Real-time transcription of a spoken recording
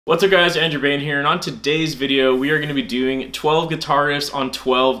What's up guys, Andrew Baena here, and on today's video we are going to be doing 12 guitar riffs on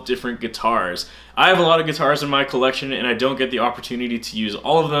 12 different guitars. I have a lot of guitars in my collection and I don't get the opportunity to use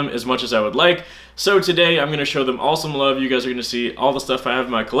all of them as much as I would like, so today I'm going to show them all some love. You guys are going to see all the stuff I have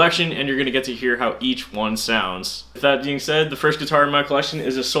in my collection and you're going to get to hear how each one sounds. With that being said, the first guitar in my collection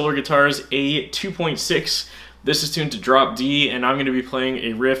is a Solar Guitars A2.6. This is tuned to drop D, and I'm going to be playing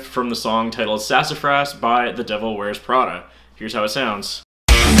a riff from the song titled Sassafras by The Devil Wears Prada. Here's how it sounds.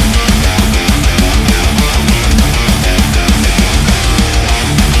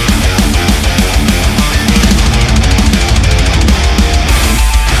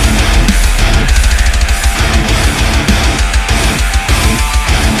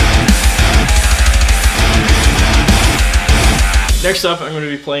 Next up, I'm going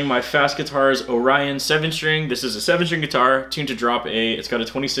to be playing my Fast Guitars Orion 7-string. This is a 7-string guitar tuned to drop A. It's got a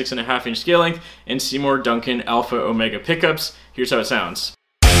 26.5-inch scale length and Seymour Duncan Alpha Omega pickups. Here's how it sounds.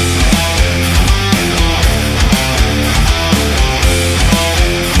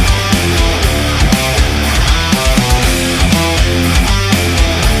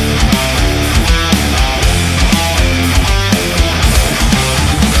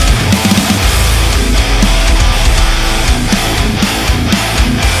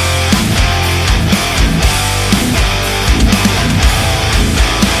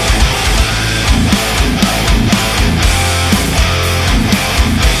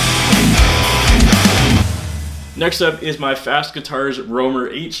 Next up is my Fast Guitars Roamer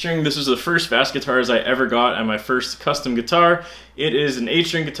 8-string. This is the first Fast Guitars I ever got and my first custom guitar. It is an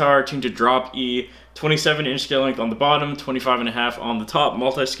 8-string guitar tuned to drop E, 27-inch scale length on the bottom, 25.5 on the top,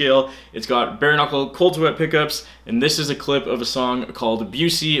 multi-scale. It's got bare knuckle cold to wet pickups, and this is a clip of a song called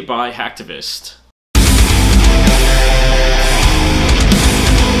Busey by Hacktivist.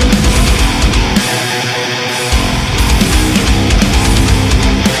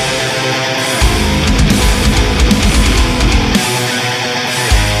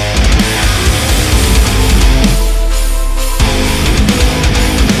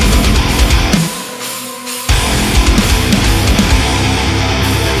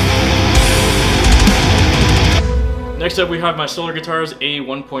 Next up we have my Solar Guitars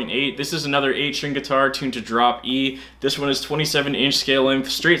A1.8. This is another 8-string guitar tuned to drop E. This one is 27-inch scale length,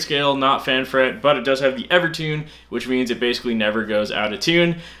 straight scale, not fan fret, but it does have the Evertune, which means it basically never goes out of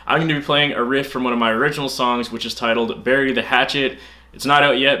tune. I'm going to be playing a riff from one of my original songs, which is titled Bury the Hatchet. It's not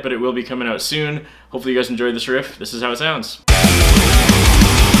out yet, but it will be coming out soon. Hopefully you guys enjoyed this riff. This is how it sounds.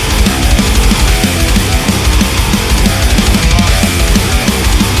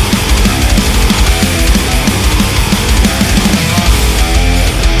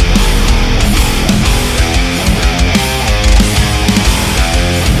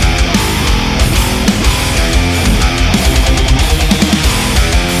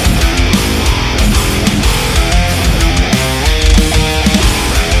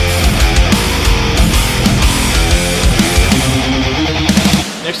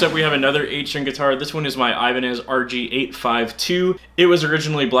 Next up we have another 8-string guitar. This one is my Ibanez RG852. It was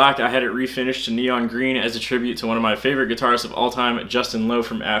originally black. I had it refinished to neon green as a tribute to one of my favorite guitarists of all time, Justin Lowe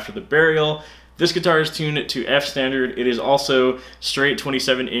from After the Burial. This guitar is tuned to F standard. It is also straight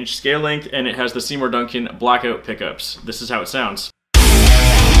 27-inch scale length, and it has the Seymour Duncan blackout pickups. This is how it sounds.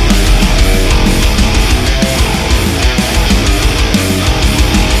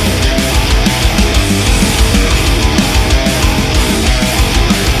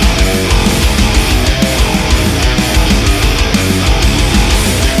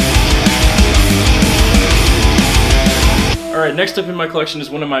 Alright, next up in my collection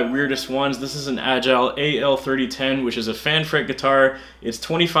is one of my weirdest ones. This is an Agile AL3010, which is a fan fret guitar. It's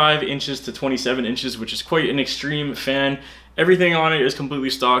 25 inches to 27 inches, which is quite an extreme fan. Everything on it is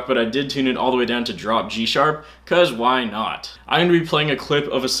completely stock, but I did tune it all the way down to drop G sharp, cause why not? I'm going to be playing a clip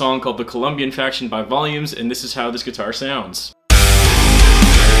of a song called The Colombian Faction by Volumes, and this is how this guitar sounds.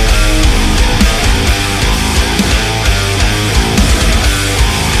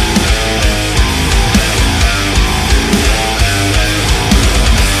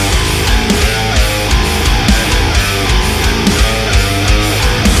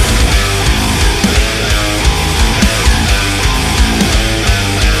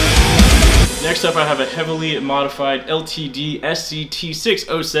 Next up I have a heavily modified LTD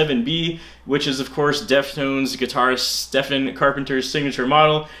SCT607B, which is of course Deftones guitarist Stephen Carpenter's signature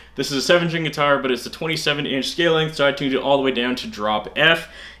model. This is a 7-string guitar, but it's a 27-inch scale length, so I tuned it all the way down to drop F.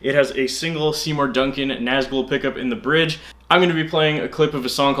 It has a single Seymour Duncan Nazgul pickup in the bridge. I'm going to be playing a clip of a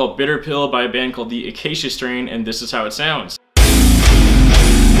song called Bitter Pill by a band called the Acacia Strain, and this is how it sounds.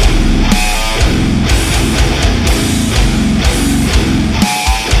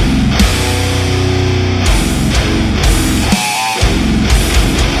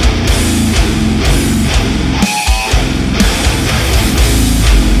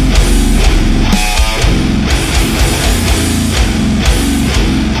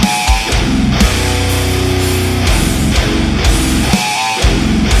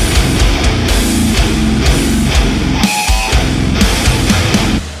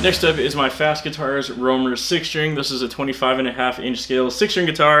 Next up is my Fast Guitars Roamer 6-string. This is a 25.5-inch scale 6-string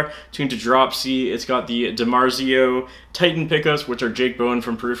guitar tuned to drop C. It's got the DiMarzio Titan pickups, which are Jake Bowen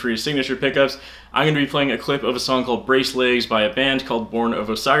from Periphery's signature pickups. I'm going to be playing a clip of a song called Brace Legs by a band called Born of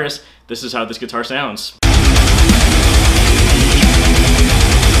Osiris. This is how this guitar sounds.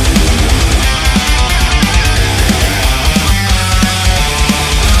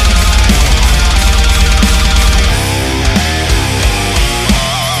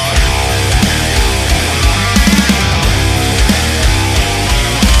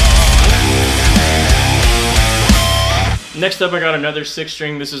 Next up, I got another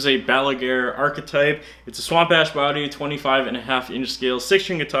 6-string. This is a Balaguer Archetype. It's a Swamp Ash body, 25.5-inch scale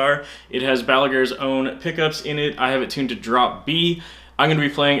 6-string guitar. It has Balaguer's own pickups in it. I have it tuned to drop B. I'm going to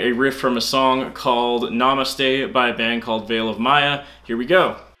be playing a riff from a song called Namaste by a band called Veil of Maya. Here we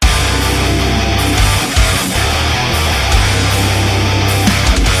go.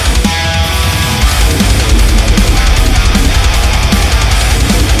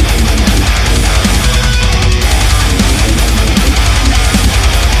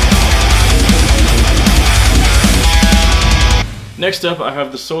 Next up, I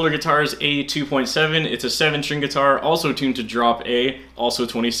have the Solar Guitars A2.7. It's a 7-string guitar, also tuned to drop A, also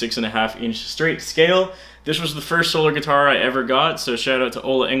 26.5-inch straight scale. This was the first Solar guitar I ever got, so shout out to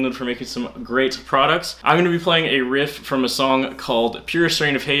Ola England for making some great products. I'm going to be playing a riff from a song called Pure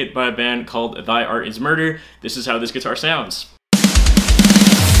Strain of Hate by a band called Thy Art Is Murder. This is how this guitar sounds.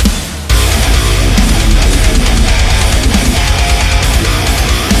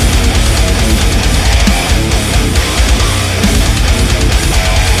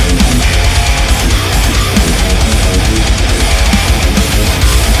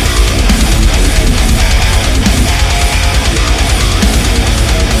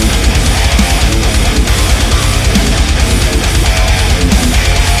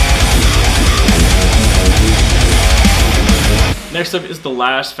 Next up is the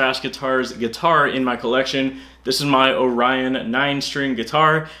last Fast Guitars guitar in my collection. This is my Orion 9-string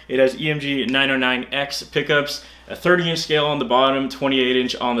guitar. It has EMG 909X pickups, a 30-inch scale on the bottom,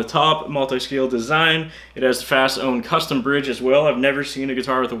 28-inch on the top, multi-scale design. It has Fast's own custom bridge as well. I've never seen a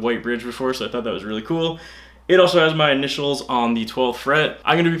guitar with a white bridge before, so I thought that was really cool. It also has my initials on the 12th fret.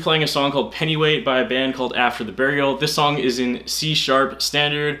 I'm going to be playing a song called Pennyweight by a band called After the Burial. This song is in C#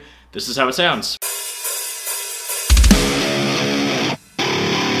 standard. This is how it sounds.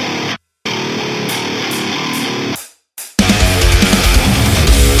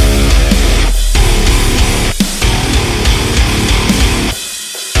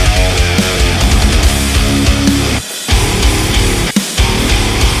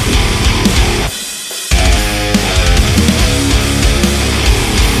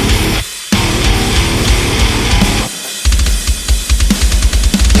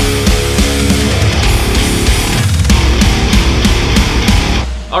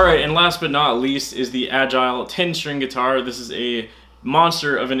 Alright, and last but not least is the Agile 10-string guitar. This is a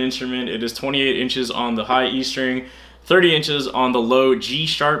monster of an instrument. It is 28 inches on the high E string, 30 inches on the low G#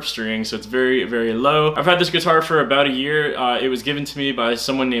 string, so it's very, very low. I've had this guitar for about a year. It was given to me by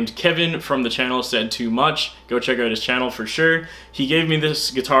someone named Kevin from the channel Said Too Much. Go check out his channel for sure. He gave me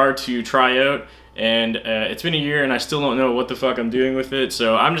this guitar to try out, and it's been a year and I still don't know what the fuck I'm doing with it,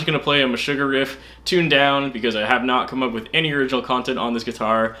 so I'm just gonna play a Meshuggah riff tuned down because I have not come up with any original content on this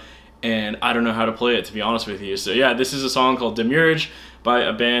guitar and I don't know how to play it, to be honest with you. So yeah, this is a song called Demurrage by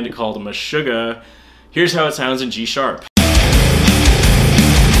a band called Meshuggah. Here's how it sounds in G#.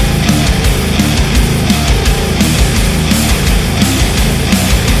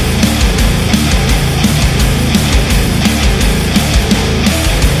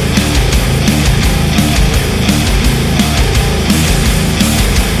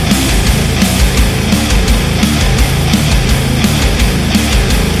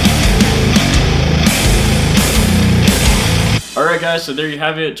 Alright guys, so there you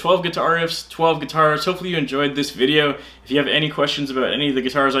have it, 12 guitar riffs, 12 guitars. Hopefully you enjoyed this video. If you have any questions about any of the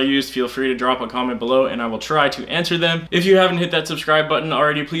guitars I used, feel free to drop a comment below and I will try to answer them. If you haven't hit that subscribe button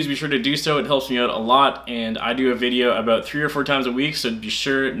already, please be sure to do so. It helps me out a lot, and I do a video about 3 or 4 times a week, so be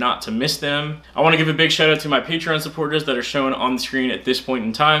sure not to miss them. I want to give a big shout out to my Patreon supporters that are shown on the screen at this point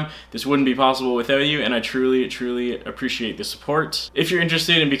in time. This wouldn't be possible without you, and I truly, truly appreciate the support. If you're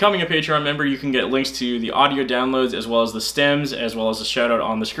interested in becoming a Patreon member, you can get links to the audio downloads as well as the stems, as well as a shout out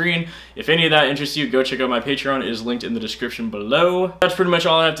on the screen. If any of that interests you, go check out my Patreon. It is linked in the description below. That's pretty much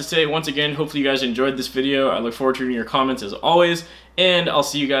all I have to say. Once again, hopefully you guys enjoyed this video. I look forward to reading your comments as always, and I'll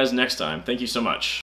see you guys next time. Thank you so much.